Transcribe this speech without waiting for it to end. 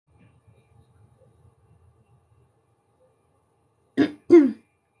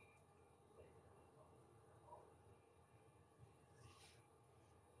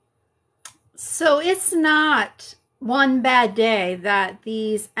So it's not one bad day that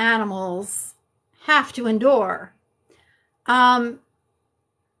these animals have to endure. Um,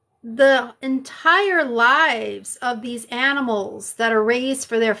 the entire lives of these animals that are raised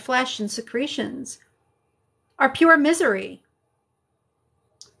for their flesh and secretions are pure misery.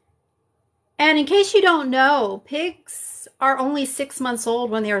 And in case you don't know, pigs are only 6 months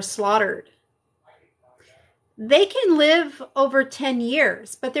old when they are slaughtered. They can live over 10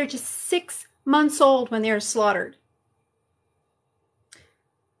 years, but they're just 6 months old when they're slaughtered.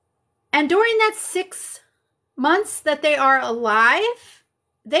 And during that 6 months that they are alive,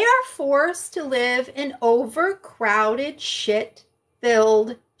 they are forced to live in overcrowded,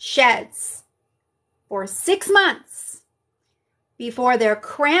 shit-filled sheds for 6 months before they're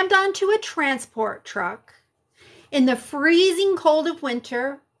crammed onto a transport truck in the freezing cold of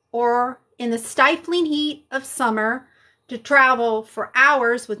winter or in the stifling heat of summer to travel for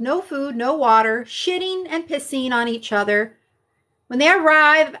hours with no food, no water, shitting and pissing on each other. When they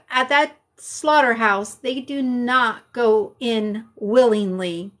arrive at that slaughterhouse, they do not go in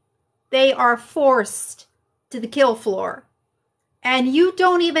willingly. They are forced to the kill floor. And you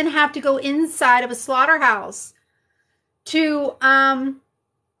don't even have to go inside of a slaughterhouse to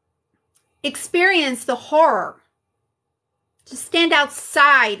experience the horror. To stand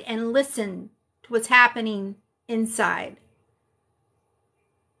outside and listen to what's happening inside.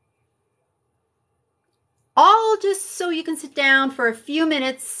 All just so you can sit down for a few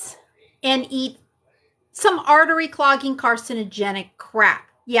minutes and eat some artery clogging carcinogenic crap.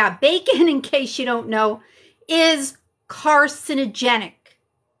 Yeah, bacon, in case you don't know, is carcinogenic.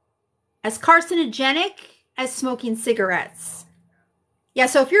 As carcinogenic as smoking cigarettes. Yeah,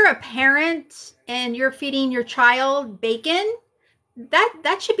 so if you're a parent and you're feeding your child bacon,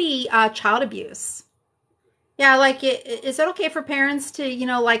 that should be child abuse. Yeah, like, is it okay for parents to,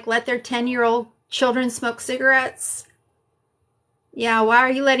 like, let their 10-year-old children smoke cigarettes? Yeah, why are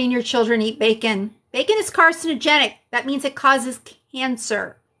you letting your children eat bacon? Bacon is carcinogenic. That means it causes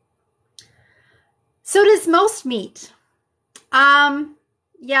cancer. So does most meat.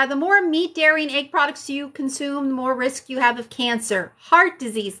 Yeah, the more meat, dairy, and egg products you consume, the more risk you have of cancer, heart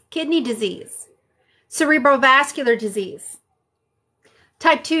disease, kidney disease, cerebrovascular disease,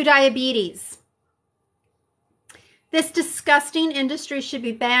 type 2 diabetes. This disgusting industry should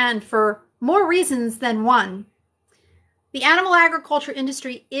be banned for more reasons than one. The animal agriculture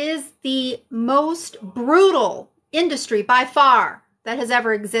industry is the most brutal industry by far that has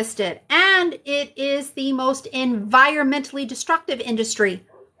ever existed. And it is the most environmentally destructive industry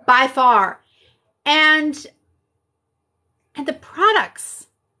by far. And the products,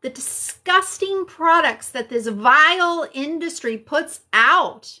 the disgusting products that this vile industry puts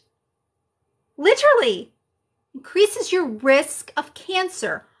out, literally increases your risk of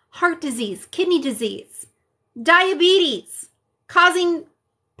cancer, heart disease, kidney disease, diabetes, causing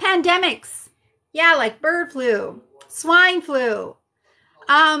pandemics. Yeah, like bird flu, swine flu.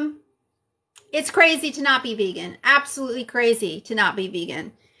 It's crazy to not be vegan. Absolutely crazy to not be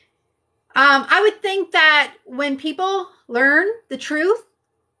vegan. I would think that when people learn the truth,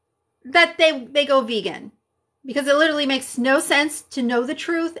 that they go vegan. Because it literally makes no sense to know the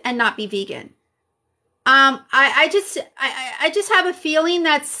truth and not be vegan. I just have a feeling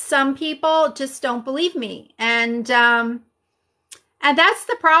that some people just don't believe me. And that's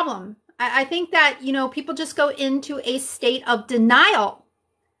the problem. I think that, people just go into a state of denial.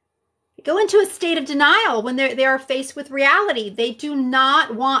 They go into a state of denial when they are faced with reality. They do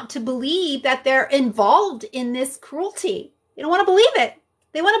not want to believe that they're involved in this cruelty. They don't want to believe it.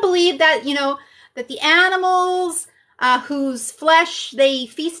 They want to believe that, that the animals whose flesh they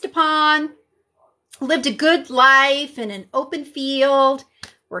feast upon lived a good life in an open field,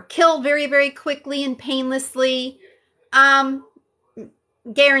 were killed very, very quickly and painlessly.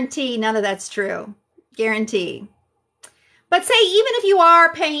 Guarantee none of that's true. Guarantee. But say even if you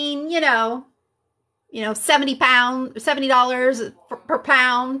are paying, $70 per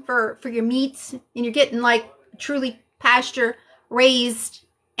pound for your meats, and you're getting like truly pasture raised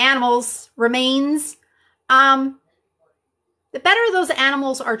animals remains, the better those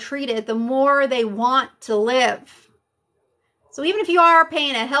animals are treated, the more they want to live. So even if you are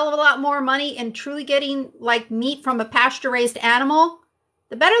paying a hell of a lot more money and truly getting like meat from a pasture-raised animal,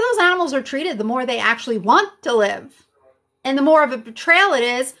 the better those animals are treated, the more they actually want to live. And the more of a betrayal it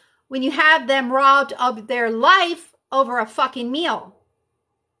is when you have them robbed of their life over a fucking meal.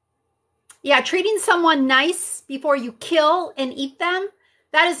 Yeah, treating someone nice before you kill and eat them,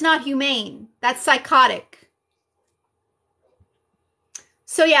 that is not humane. That's psychotic.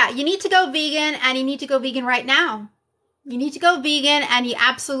 So yeah, you need to go vegan, and you need to go vegan right now. You need to go vegan, and you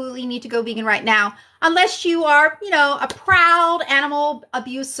absolutely need to go vegan right now, unless you are, you know, a proud animal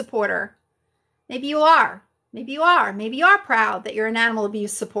abuse supporter. Maybe you are. Maybe you are. Maybe you are proud that you're an animal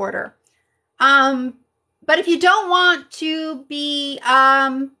abuse supporter. But if you don't want to be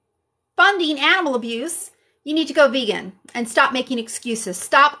funding animal abuse, you need to go vegan and stop making excuses.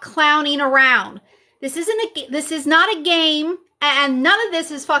 Stop clowning around. This is not a game, and none of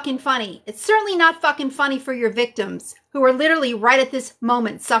this is fucking funny. It's certainly not fucking funny for your victims who are literally right at this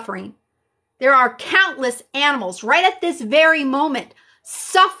moment suffering. There are countless animals right at this very moment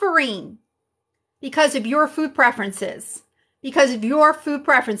suffering because of your food preferences. Because of your food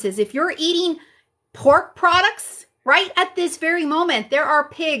preferences. If you're eating pork products right at this very moment, there are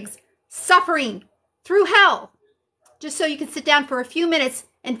pigs suffering through hell just so you can sit down for a few minutes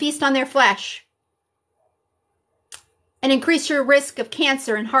and feast on their flesh and increase your risk of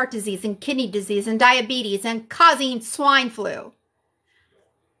cancer and heart disease and kidney disease and diabetes and causing swine flu.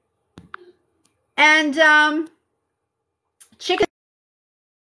 And chicken.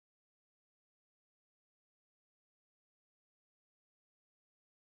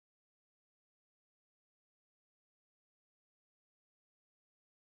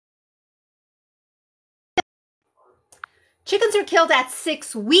 Chickens are killed at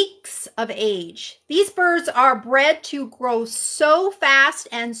 6 weeks of age. These birds are bred to grow so fast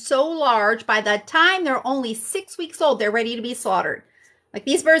and so large, by the time they're only 6 weeks old, they're ready to be slaughtered. Like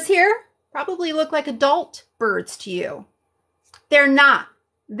these birds here probably look like adult birds to you. They're not.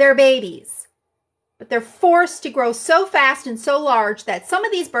 They're babies. But they're forced to grow so fast and so large that some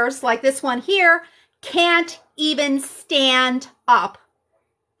of these birds, like this one here, can't even stand up.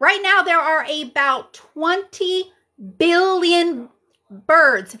 Right now, there are about 20 billion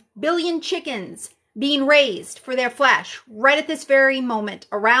birds, billion chickens being raised for their flesh right at this very moment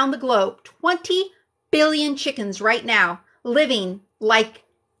around the globe. 20 billion chickens right now living like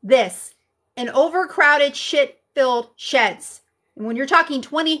this in overcrowded, shit-filled sheds. And when you're talking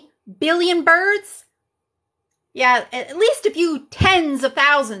 20 billion birds, yeah, at least a few tens of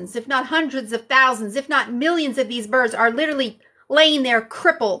thousands, if not hundreds of thousands, if not millions of these birds are literally laying there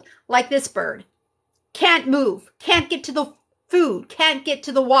crippled like this bird. Can't move, can't get to the food, can't get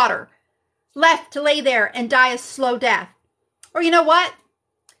to the water, left to lay there and die a slow death. Or you know what?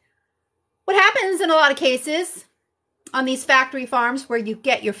 What happens in a lot of cases on these factory farms where you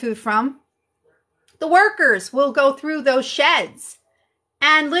get your food from, the workers will go through those sheds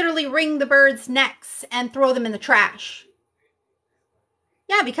and literally wring the birds' necks and throw them in the trash.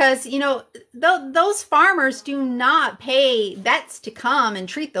 Yeah, because, you know, those farmers do not pay vets to come and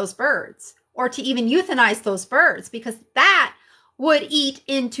treat those birds or to even euthanize those birds, because that would eat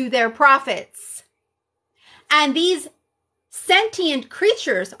into their profits. And these sentient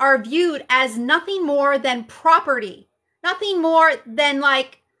creatures are viewed as nothing more than property, nothing more than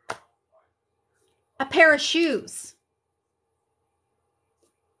like a pair of shoes.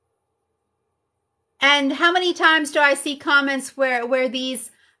 And how many times do I see comments where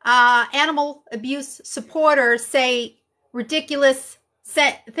these animal abuse supporters say ridiculous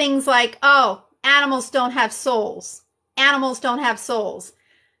things like, oh, animals don't have souls. Animals don't have souls.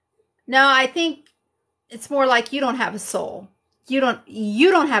 No, I think it's more like you don't have a soul. You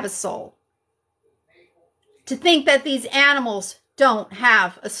don't have a soul. To think that these animals don't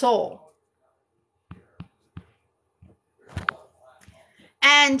have a soul.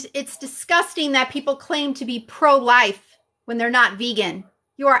 And it's disgusting that people claim to be pro-life when they're not vegan.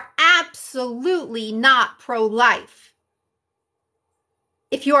 You are absolutely not pro-life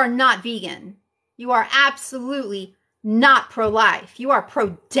if you are not vegan. You are absolutely not pro-life. You are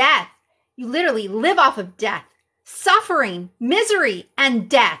pro-death. You literally live off of death, suffering, misery, and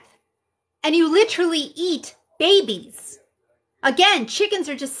death. And you literally eat babies. Again, chickens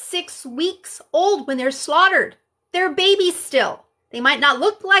are just 6 weeks old when they're slaughtered. They're babies still. They might not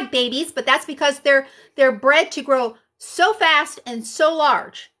look like babies, but that's because they're bred to grow so fast and so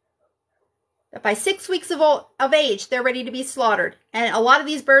large that by 6 weeks of age, they're ready to be slaughtered. And a lot of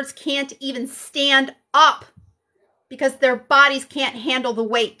these birds can't even stand up because their bodies can't handle the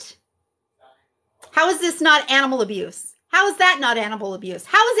weight. How is this not animal abuse? How is that not animal abuse?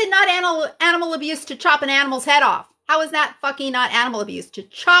 How is it not animal abuse to chop an animal's head off? How is that fucking not animal abuse? To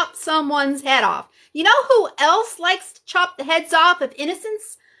chop someone's head off. You know who else likes to chop the heads off of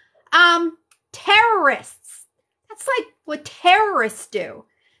innocents? Terrorists. That's like what terrorists do.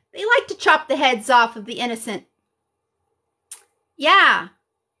 They like to chop the heads off of the innocent. Yeah.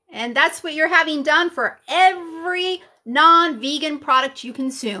 And that's what you're having done for every non-vegan product you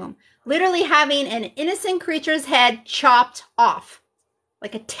consume. Literally having an innocent creature's head chopped off.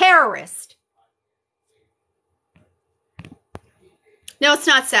 Like a terrorist. No, it's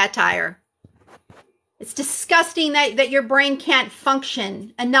not satire. It's disgusting that your brain can't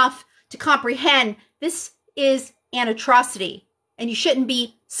function enough to comprehend this is an atrocity, and you shouldn't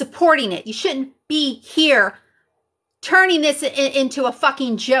be supporting it. You shouldn't be here turning this into a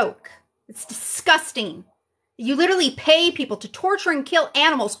fucking joke. It's disgusting. You literally pay people to torture and kill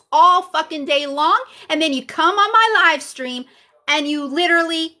animals all fucking day long, and then you come on my live stream and you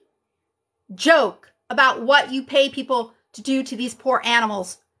literally joke about what you pay people to do to these poor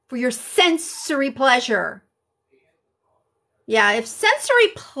animals for your sensory pleasure. Yeah, if sensory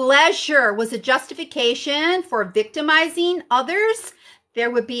pleasure was a justification for victimizing others,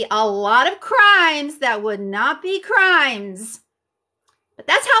 there would be a lot of crimes that would not be crimes. But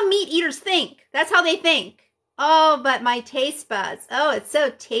that's how meat eaters think. That's how they think. Oh, but my taste buds. Oh, it's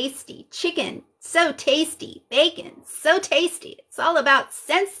so tasty. Chicken, so tasty. Bacon, so tasty. It's all about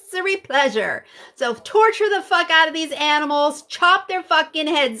sensory pleasure. So torture the fuck out of these animals. Chop their fucking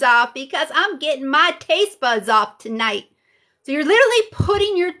heads off because I'm getting my taste buds off tonight. So you're literally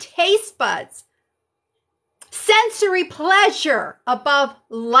putting your taste buds, sensory pleasure above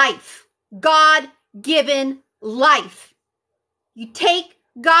life. God-given life. You take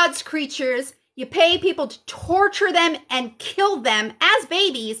God's creatures, you pay people to torture them and kill them as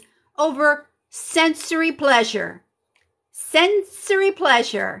babies over sensory pleasure. Sensory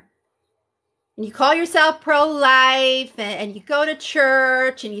pleasure. And you call yourself pro-life and you go to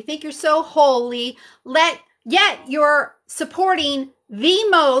church and you think you're so holy, yet you're supporting the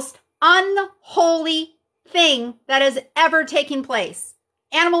most unholy thing that has ever taken place.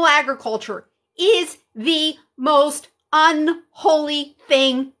 Animal agriculture is the most unholy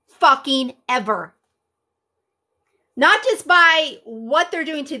thing fucking ever. Not just by what they're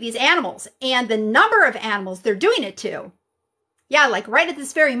doing to these animals and the number of animals they're doing it to. Yeah, like right at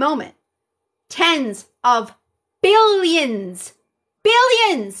this very moment. Tens of billions,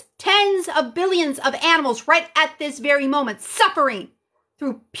 tens of billions of animals right at this very moment suffering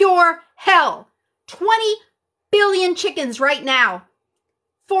through pure hell. 20 billion chickens right now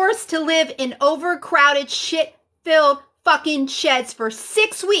forced to live in overcrowded, shit-filled fucking sheds for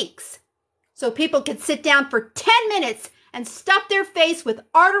 6 weeks so people could sit down for 10 minutes and stuff their face with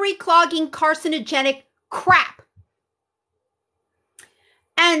artery-clogging carcinogenic crap.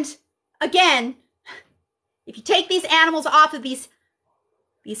 And again, if you take these animals off of these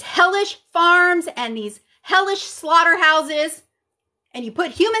hellish farms and these hellish slaughterhouses, and you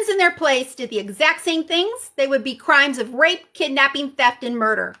put humans in their place, did the exact same things, they would be crimes of rape, kidnapping, theft, and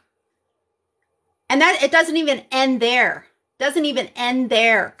murder. And that it doesn't even end there. Doesn't even end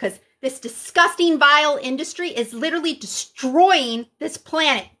there, because this disgusting, vile industry is literally destroying this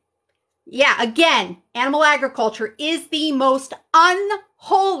planet. Yeah, again, animal agriculture is the most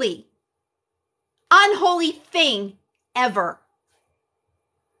unholy thing ever.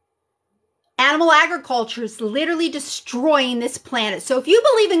 Animal agriculture is literally destroying this planet. So if you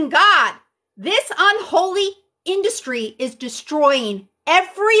believe in God, this unholy industry is destroying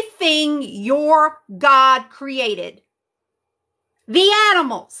everything your God created. The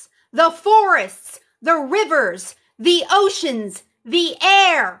animals, the forests, the rivers, the oceans, the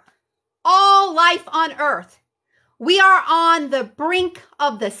air, all life on earth. We are on the brink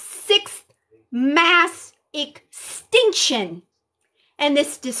of the 6th mass extinction. And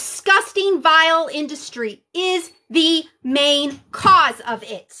this disgusting, vile industry is the main cause of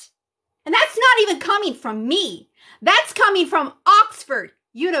it. And that's not even coming from me. That's coming from Oxford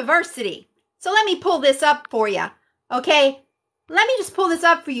University. So let me pull this up for you, okay? Let me just pull this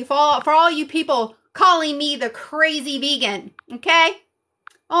up for you, for all you people calling me the crazy vegan, okay?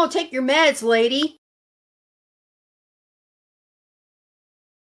 Oh, take your meds, lady.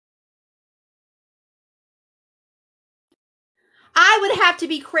 I would have to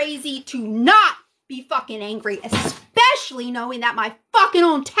be crazy to not be fucking angry, especially knowing that my fucking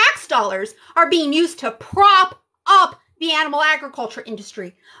own tax dollars are being used to prop up the animal agriculture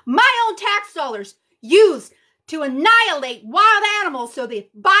industry. My own tax dollars used to annihilate wild animals so the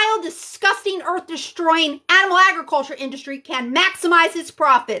vile, disgusting, earth-destroying animal agriculture industry can maximize its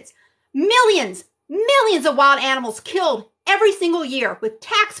profits. Millions of wild animals killed every single year with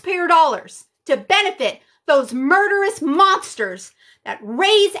taxpayer dollars to benefit those murderous monsters that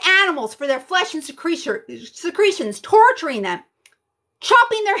raise animals for their flesh and secretions, torturing them,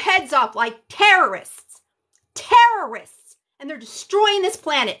 chopping their heads off like terrorists. And they're destroying this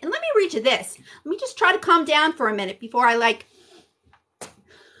planet. And let me read you this. Let me just try to calm down for a minute before I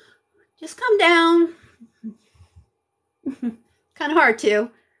just calm down. Kind of hard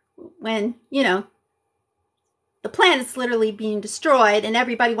to when, the planet's literally being destroyed and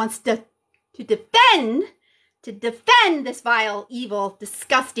everybody wants to defend to defend this vile, evil,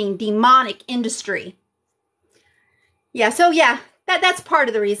 disgusting, demonic industry. That's part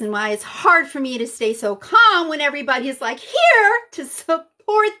of the reason why it's hard for me to stay so calm when everybody is like here to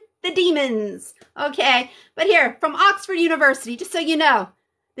support the demons. Okay, but here from Oxford University, just so you know,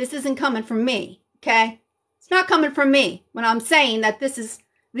 this isn't coming from me. Okay, it's not coming from me when I'm saying that this is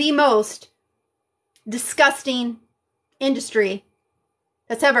the most disgusting industry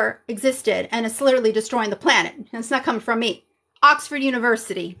that's ever existed, and it's literally destroying the planet. And it's not coming from me. Oxford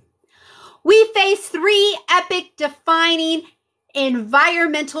University. We face 3 epic defining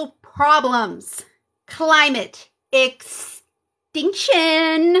environmental problems. Climate extinction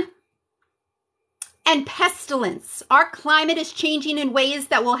and pestilence. Our climate is changing in ways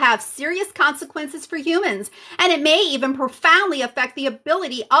that will have serious consequences for humans, and it may even profoundly affect the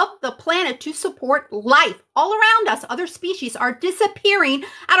ability of the planet to support life. All around us, other species are disappearing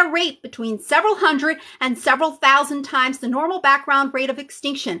at a rate between several hundred and several thousand times the normal background rate of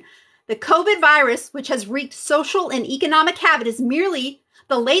extinction. The COVID virus, which has wreaked social and economic havoc, is merely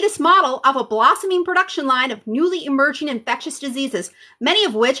the latest model of a blossoming production line of newly emerging infectious diseases, many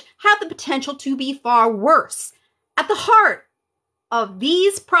of which have the potential to be far worse. At the heart of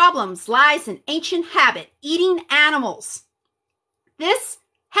these problems lies an ancient habit, eating animals. This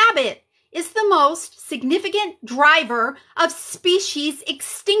habit is the most significant driver of species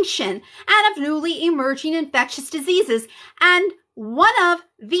extinction and of newly emerging infectious diseases, and one of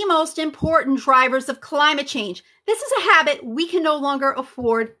the most important drivers of climate change. This is a habit we can no longer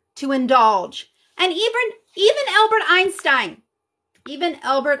afford to indulge. And even Albert Einstein,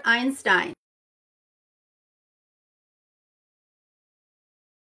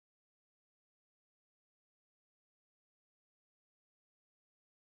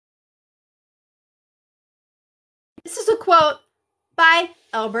 this is a quote by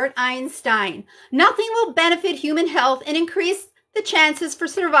Albert Einstein. Nothing will benefit human health and increase the chances for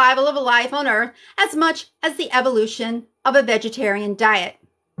survival of a life on Earth as much as the evolution of a vegetarian diet.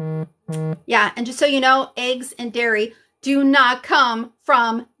 Yeah, and just so you know, eggs and dairy do not come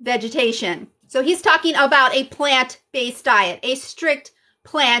from vegetation. So he's talking about a plant-based diet, a strict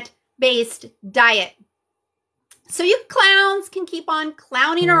plant-based diet. So you clowns can keep on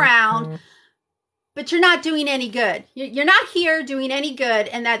clowning around, but you're not doing any good. You're not here doing any good,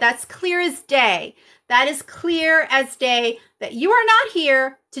 and that's clear as day. That is clear as day that you are not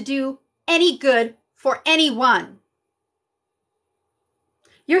here to do any good for anyone.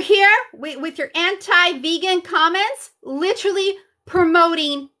 You're here with your anti-vegan comments, literally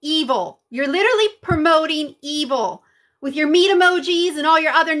promoting evil. You're literally promoting evil. With your meat emojis and all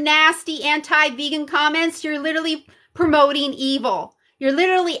your other nasty anti-vegan comments, you're literally promoting evil. You're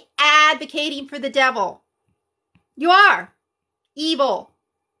literally advocating for the devil. You are evil.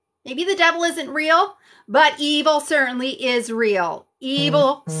 Maybe the devil isn't real, but evil certainly is real.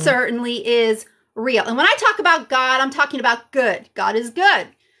 Evil certainly is real. And when I talk about God, I'm talking about good. God is good.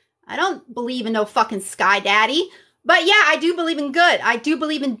 I don't believe in no fucking sky daddy. But yeah, I do believe in good. I do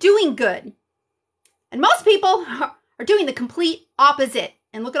believe in doing good. And most people are doing the complete opposite.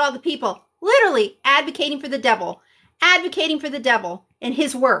 And look at all the people literally advocating for the devil. Advocating for the devil and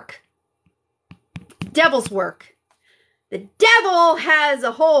his work. Devil's work. The devil has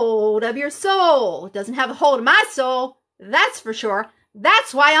a hold of your soul. It doesn't have a hold of my soul. That's for sure.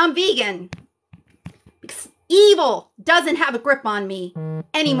 That's why I'm vegan. Because evil doesn't have a grip on me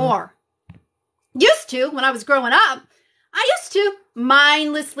anymore. Used to, when I was growing up, I used to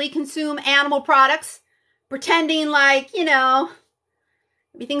mindlessly consume animal products, pretending like, you know,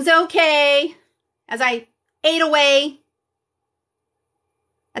 everything's okay, as I ate away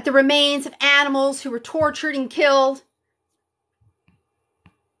at the remains of animals who were tortured and killed.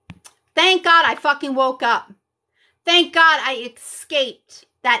 Thank God I fucking woke up. Thank God I escaped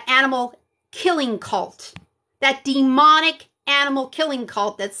that animal killing cult. That demonic animal killing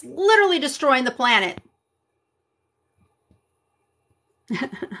cult that's literally destroying the planet.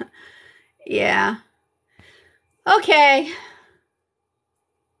 Yeah. Okay.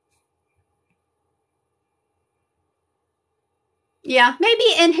 Yeah, maybe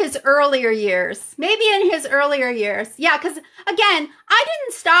in his earlier years. Yeah, because again, I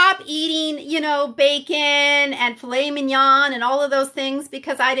didn't stop eating, you know, bacon and filet mignon and all of those things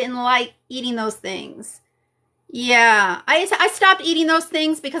because I didn't like eating those things. Yeah, I stopped eating those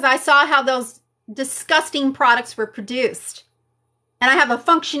things because I saw how those disgusting products were produced. And I have a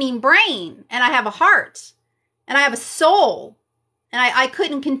functioning brain, and I have a heart, and I have a soul. And I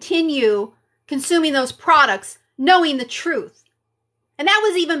couldn't continue consuming those products knowing the truth. And that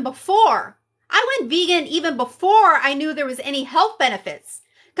was even before. I went vegan even before I knew there was any health benefits.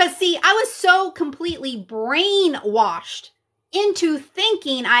 Because, see, I was so completely brainwashed into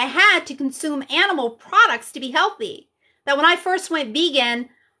thinking I had to consume animal products to be healthy that when I first went vegan,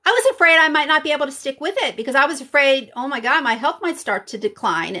 I was afraid I might not be able to stick with it because I was afraid, oh my God, my health might start to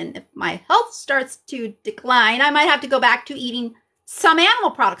decline. And if my health starts to decline, I might have to go back to eating some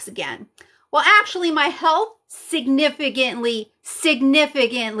animal products again. Well, actually, my health significantly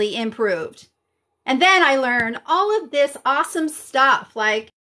improved. And then I learned all of this awesome stuff like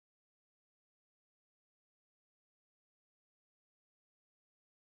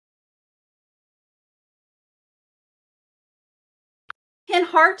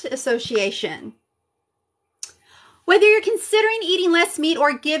Heart Association. Whether you're considering eating less meat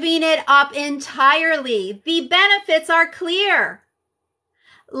or giving it up entirely, the benefits are clear.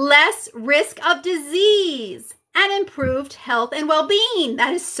 Less risk of disease and improved health and well-being.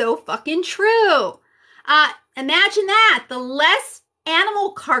 That is so fucking true. Imagine that. The less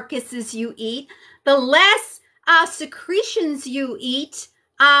animal carcasses you eat, the less secretions you eat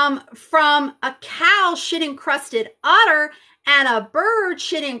from a cow shit-encrusted udder and a bird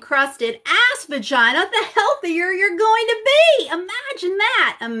shit-encrusted ass vagina, the healthier you're going to be. Imagine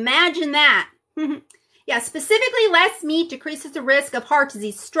that. Imagine that. Yeah, specifically less meat decreases the risk of heart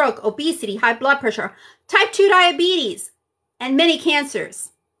disease, stroke, obesity, high blood pressure, type 2 diabetes, and many cancers.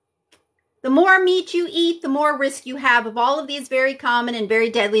 The more meat you eat, the more risk you have of all of these very common and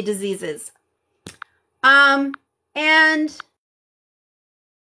very deadly diseases. And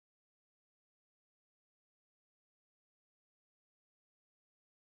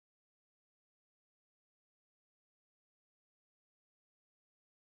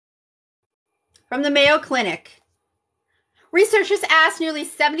from the Mayo Clinic, researchers asked nearly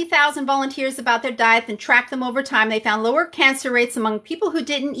 70,000 volunteers about their diet and tracked them over time. They found lower cancer rates among people who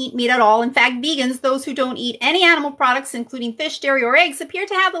didn't eat meat at all. In fact, vegans, those who don't eat any animal products, including fish, dairy, or eggs, appear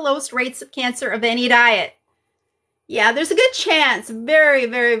to have the lowest rates of cancer of any diet. Yeah, there's a good chance, very,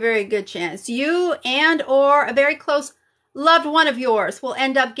 very, very good chance, you and or a very close loved one of yours will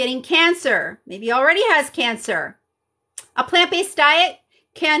end up getting cancer. Maybe already has cancer. A plant-based diet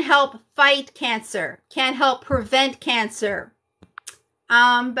can help fight cancer, can help prevent cancer.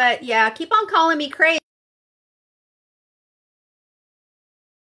 But yeah, keep on calling me crazy.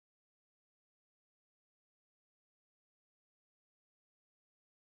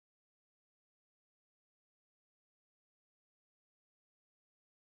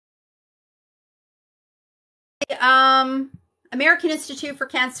 American Institute for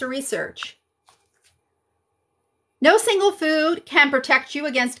Cancer Research. No single food can protect you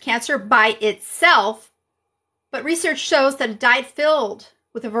against cancer by itself, but research shows that a diet filled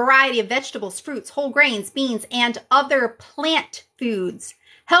with a variety of vegetables, fruits, whole grains, beans, and other plant foods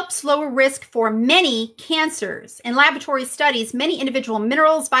helps lower risk for many cancers. In laboratory studies, many individual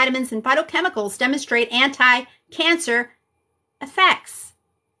minerals, vitamins, and phytochemicals demonstrate anti-cancer effects.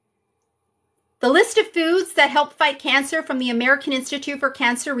 The list of foods that help fight cancer from the American Institute for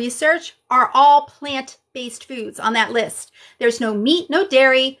Cancer Research are all plant-based foods on that list. There's no meat, no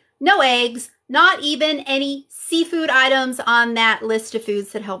dairy, no eggs, not even any seafood items on that list of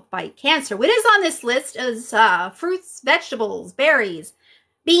foods that help fight cancer. What is on this list is fruits, vegetables, berries,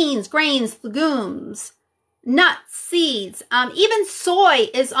 beans, grains, legumes, nuts, seeds. Even soy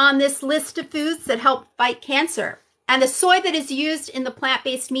is on this list of foods that help fight cancer. And the soy that is used in the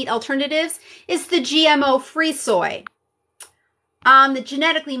plant-based meat alternatives is the GMO-free soy. The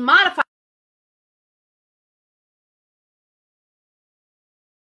genetically modified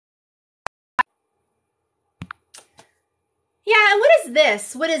Yeah, and what is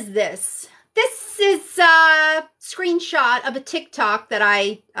this? What is this? This is a screenshot of a TikTok that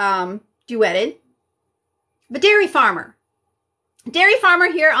I duetted. The dairy farmer. Dairy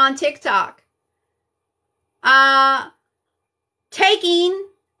farmer here on TikTok. Taking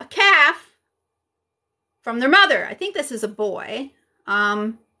a calf from their mother. I think this is a boy.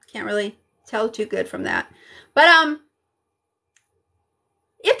 Can't really tell too good from that. But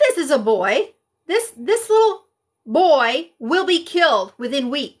if this is a boy, this little boy will be killed within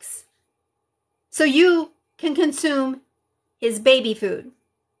weeks. So you can consume his baby food.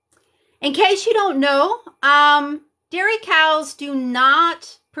 In case you don't know, dairy cows do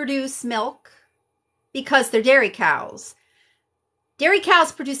not produce milk because they're dairy cows. Dairy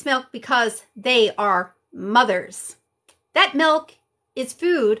cows produce milk because they are mothers. That milk is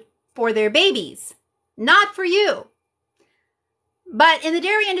food for their babies, not for you. But in the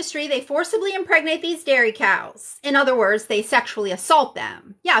dairy industry, they forcibly impregnate these dairy cows. In other words, they sexually assault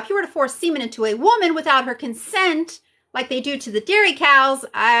them. Yeah, if you were to force semen into a woman without her consent, like they do to the dairy cows,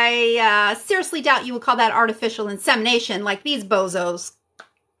 I seriously doubt you would call that artificial insemination like these bozos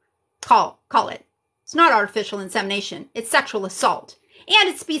call it. It's not artificial insemination. It's sexual assault. And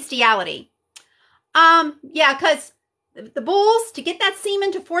it's bestiality. Yeah, because the bulls, to get that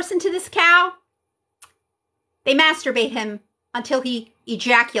semen to force into this cow, they masturbate him until he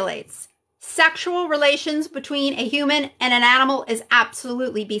ejaculates. Sexual relations between a human and an animal is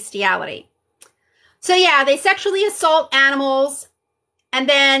absolutely bestiality. So yeah, they sexually assault animals. And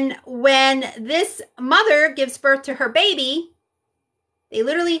then when this mother gives birth to her baby, they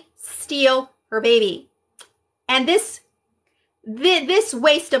literally steal her baby. And this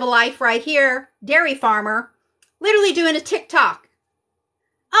waste of a life right here, dairy farmer, literally doing a TikTok.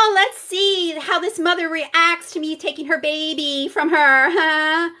 Oh, let's see how this mother reacts to me taking her baby from her.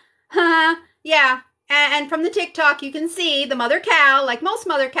 Yeah. And from the TikTok, you can see the mother cow, like most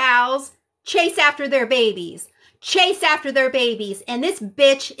mother cows, chase after their babies. Chase after their babies. And this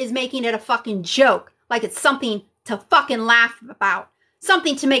bitch is making it a fucking joke. Like it's something to fucking laugh about.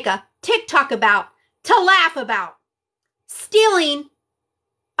 Something to make a TikTok about. To laugh about. Stealing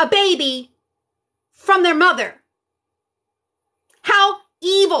a baby from their mother. How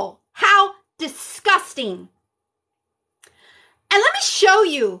evil. How disgusting. And let me show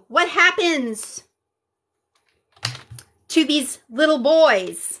you what happens to these little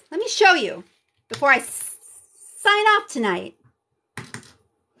boys. Let me show you before I sign off tonight.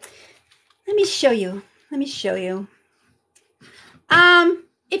 Let me show you.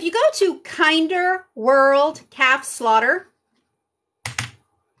 If you go to Kinder World Calf Slaughter,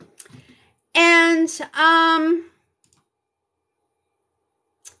 and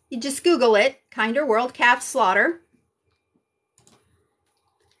you just Google it, Kinder World Calf Slaughter.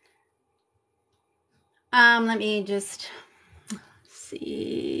 Let me just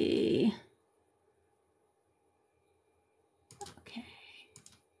see. Okay.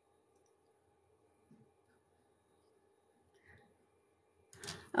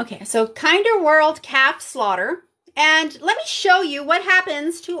 Okay, so Kinder World Calf Slaughter. And let me show you what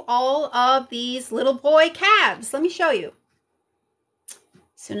happens to all of these little boy calves. Let me show you.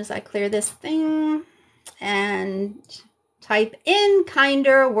 As soon as I clear this thing and type in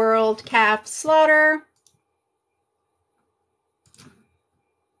Kinder World Calf Slaughter.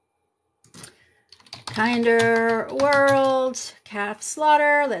 Kinder World Calf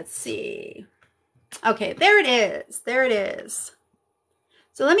Slaughter. Let's see. Okay, there it is. There it is.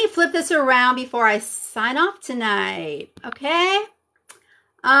 So let me flip this around before I sign off tonight. Okay?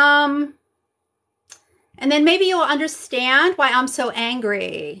 And then maybe you'll understand why I'm so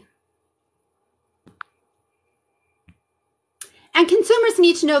angry. And consumers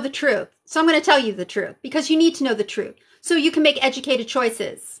need to know the truth. So I'm going to tell you the truth because you need to know the truth so you can make educated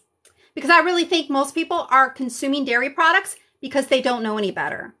choices. Because I really think most people are consuming dairy products because they don't know any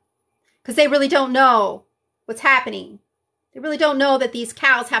better. Because they really don't know what's happening. They really don't know that these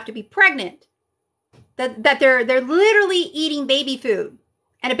cows have to be pregnant. That they're literally eating baby food.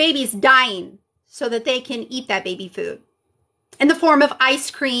 And a baby is dying so that they can eat that baby food. In the form of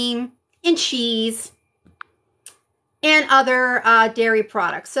ice cream and cheese and other dairy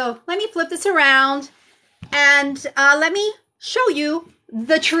products. So let me flip this around and let me show you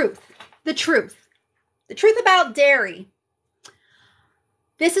the truth. The truth about dairy.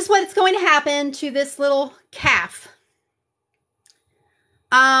 This is what's going to happen to this little calf.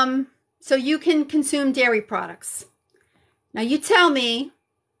 So you can consume dairy products. Now you tell me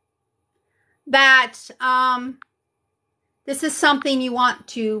that this is something you want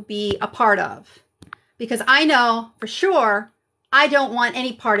to be a part of. Because I know for sure I don't want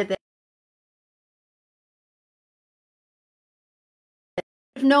any part of this.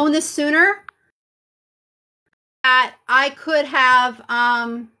 I've known this sooner, that I could have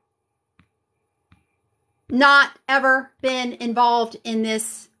not ever been involved in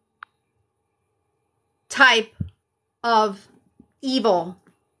this type of evil.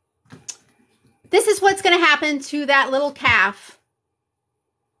 This is what's going to happen to that little calf.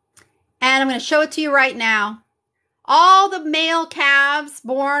 And I'm going to show it to you right now. All the male calves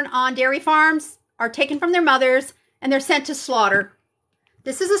born on dairy farms are taken from their mothers and they're sent to slaughter.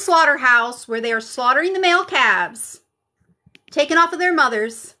 This is a slaughterhouse where they are slaughtering the male calves, taken off of their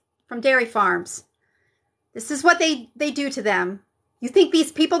mothers from dairy farms. This is what they do to them. You think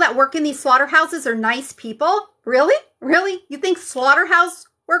these people that work in these slaughterhouses are nice people? Really? Really? You think slaughterhouse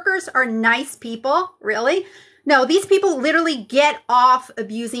workers are nice people? Really? No, these people literally get off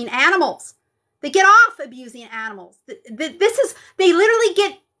abusing animals. They get off abusing animals. They literally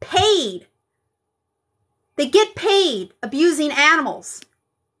get paid. They get paid abusing animals.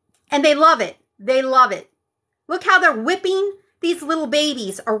 And they love it. They love it. Look how they're whipping these little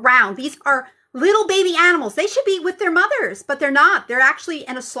babies around. These are Little baby animals, they should be with their mothers, but they're not. They're actually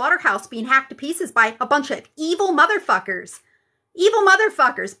in a slaughterhouse being hacked to pieces by a bunch of evil motherfuckers. Evil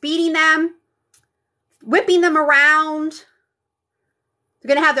motherfuckers, beating them, whipping them around. They're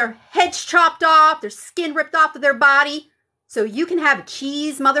going to have their heads chopped off, their skin ripped off of their body, so you can have a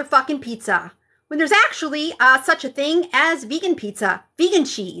cheese motherfucking pizza. When there's actually such a thing as vegan pizza, vegan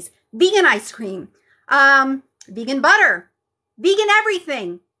cheese, vegan ice cream, vegan butter, vegan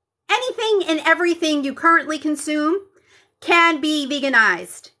everything. Anything and everything you currently consume can be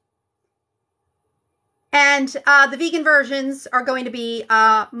veganized. And the vegan versions are going to be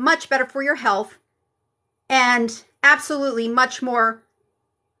much better for your health and absolutely much more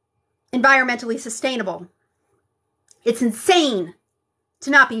environmentally sustainable. It's insane to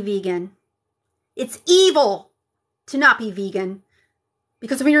not be vegan. It's evil to not be vegan.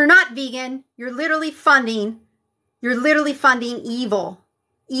 Because when you're not vegan, you're literally funding evil.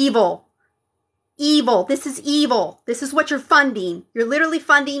 Evil. Evil. This is evil. This is what you're funding. You're literally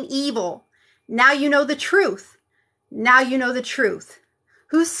funding evil. Now you know the truth. Now you know the truth.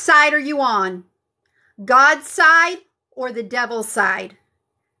 Whose side are you on? God's side or the devil's side?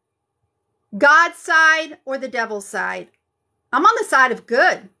 God's side or the devil's side? I'm on the side of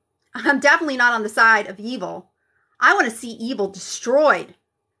good. I'm definitely not on the side of evil. I want to see evil destroyed.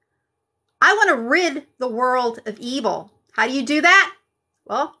 I want to rid the world of evil. How do you do that?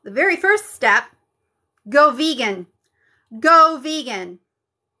 Well, the very first step, go vegan. Go vegan.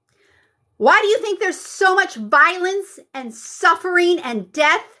 Why do you think there's so much violence and suffering and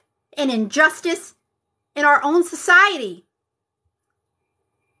death and injustice in our own society?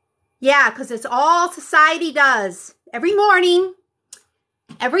 Yeah, because it's all society does. Every morning,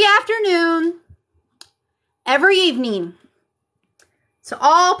 every afternoon, every evening. So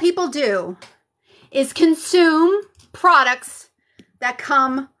all people do is consume products that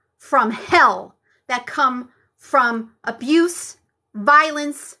come from hell, that come from abuse,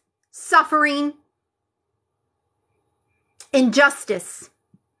 violence, suffering, injustice.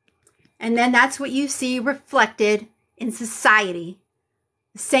 And then that's what you see reflected in society.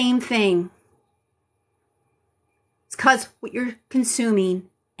 The same thing. It's because what you're consuming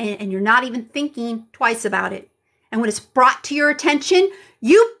and you're not even thinking twice about it. And when it's brought to your attention,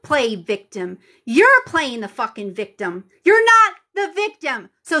 you play victim. You're playing the fucking victim. You're not the victim.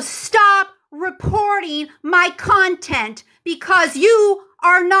 So stop reporting my content because you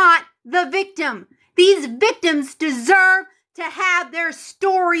are not the victim. These victims deserve to have their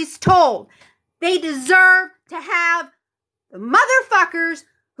stories told. They deserve to have the motherfuckers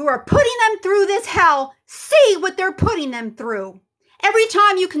who are putting them through this hell see what they're putting them through. Every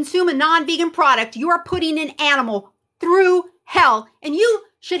time you consume a non-vegan product, you are putting an animal through hell, and you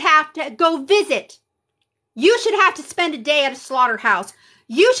should have to go visit. You should have to spend a day at a slaughterhouse.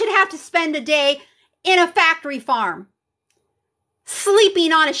 You should have to spend a day in a factory farm,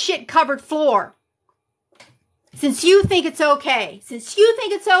 sleeping on a shit-covered floor. Since you think it's okay, since you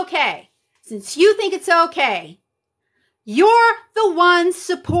think it's okay, since you think it's okay, you're the one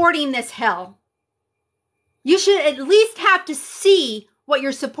supporting this hell. You should at least have to see what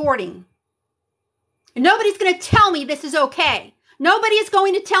you're supporting. And nobody's going to tell me this is okay. Nobody is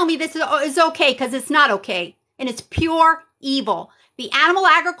going to tell me this is okay because it's not okay. And it's pure evil. The animal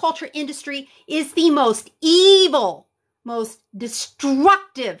agriculture industry is the most evil, most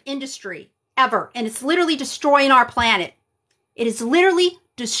destructive industry ever. And it's literally destroying our planet. It is literally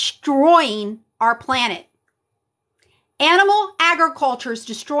destroying our planet. Animal agriculture is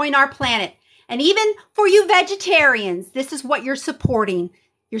destroying our planet. And even for you vegetarians, this is what you're supporting.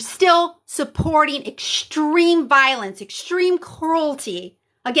 You're still supporting extreme violence, extreme cruelty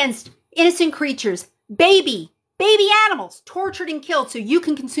against innocent creatures, baby animals tortured and killed so you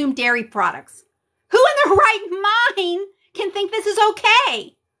can consume dairy products. Who in their right mind can think this is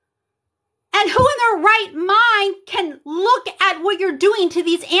okay? And who in their right mind can look at what you're doing to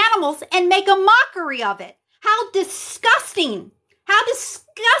these animals and make a mockery of it? How disgusting. How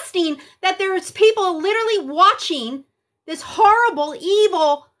disgusting that there's people literally watching this horrible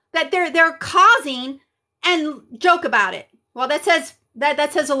evil that they're causing and joke about it. Well, that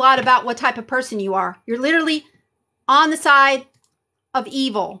says a lot about what type of person you are. You're literally on the side of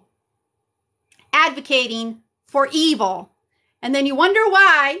evil, advocating for evil. And then you wonder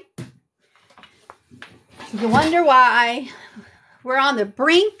why we're on the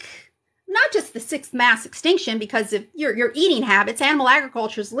brink, not just the sixth mass extinction, because of your eating habits. Animal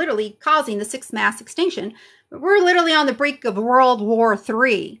agriculture is literally causing the sixth mass extinction. But we're literally on the brink of World War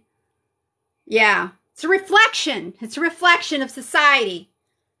III. Yeah, it's a reflection. It's a reflection of society.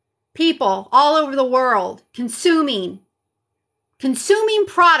 People all over the world consuming consuming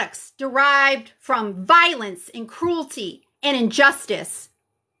products derived from violence and cruelty and injustice.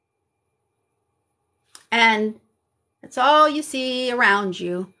 And that's all you see around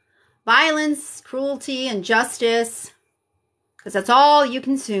you. Violence, cruelty, injustice, because that's all you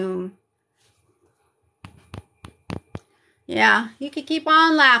consume. Yeah, you could keep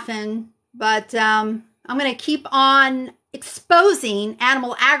on laughing, but I'm going to keep on exposing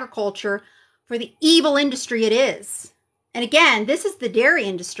animal agriculture for the evil industry it is. And again, this is the dairy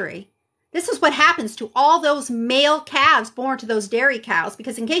industry. This is what happens to all those male calves born to those dairy cows.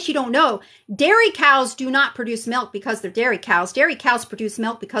 Because in case you don't know, dairy cows do not produce milk because they're dairy cows. Dairy cows produce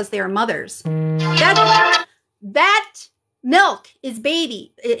milk because they are mothers. That milk is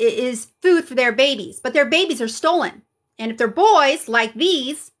food for their babies. But their babies are stolen. And if they're boys, like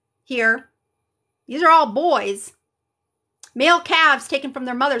these here, these are all boys. Male calves taken from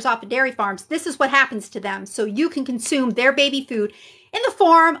their mothers off of dairy farms. This is what happens to them. So you can consume their baby food in the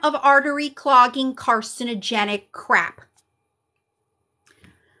form of artery-clogging, carcinogenic crap.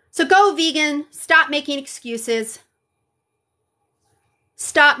 So go vegan. Stop making excuses.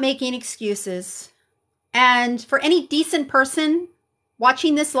 Stop making excuses. And for any decent person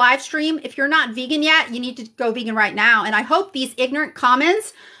watching this live stream, if you're not vegan yet, you need to go vegan right now. And I hope these ignorant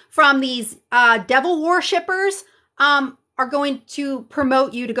comments from these devil worshippers are going to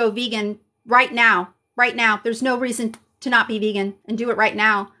promote you to go vegan right now. Right now. There's no reason to not be vegan, and do it right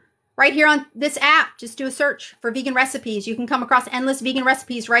now. Right here on this app, just do a search for vegan recipes. You can come across endless vegan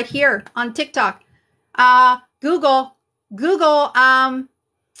recipes right here on TikTok. Google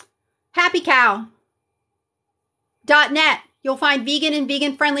happycow.net. You'll find vegan and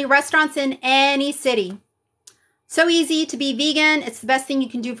vegan-friendly restaurants in any city. So easy to be vegan. It's the best thing you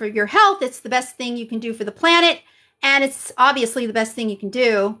can do for your health. It's the best thing you can do for the planet. And it's obviously the best thing you can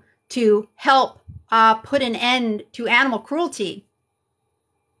do to help put an end to animal cruelty.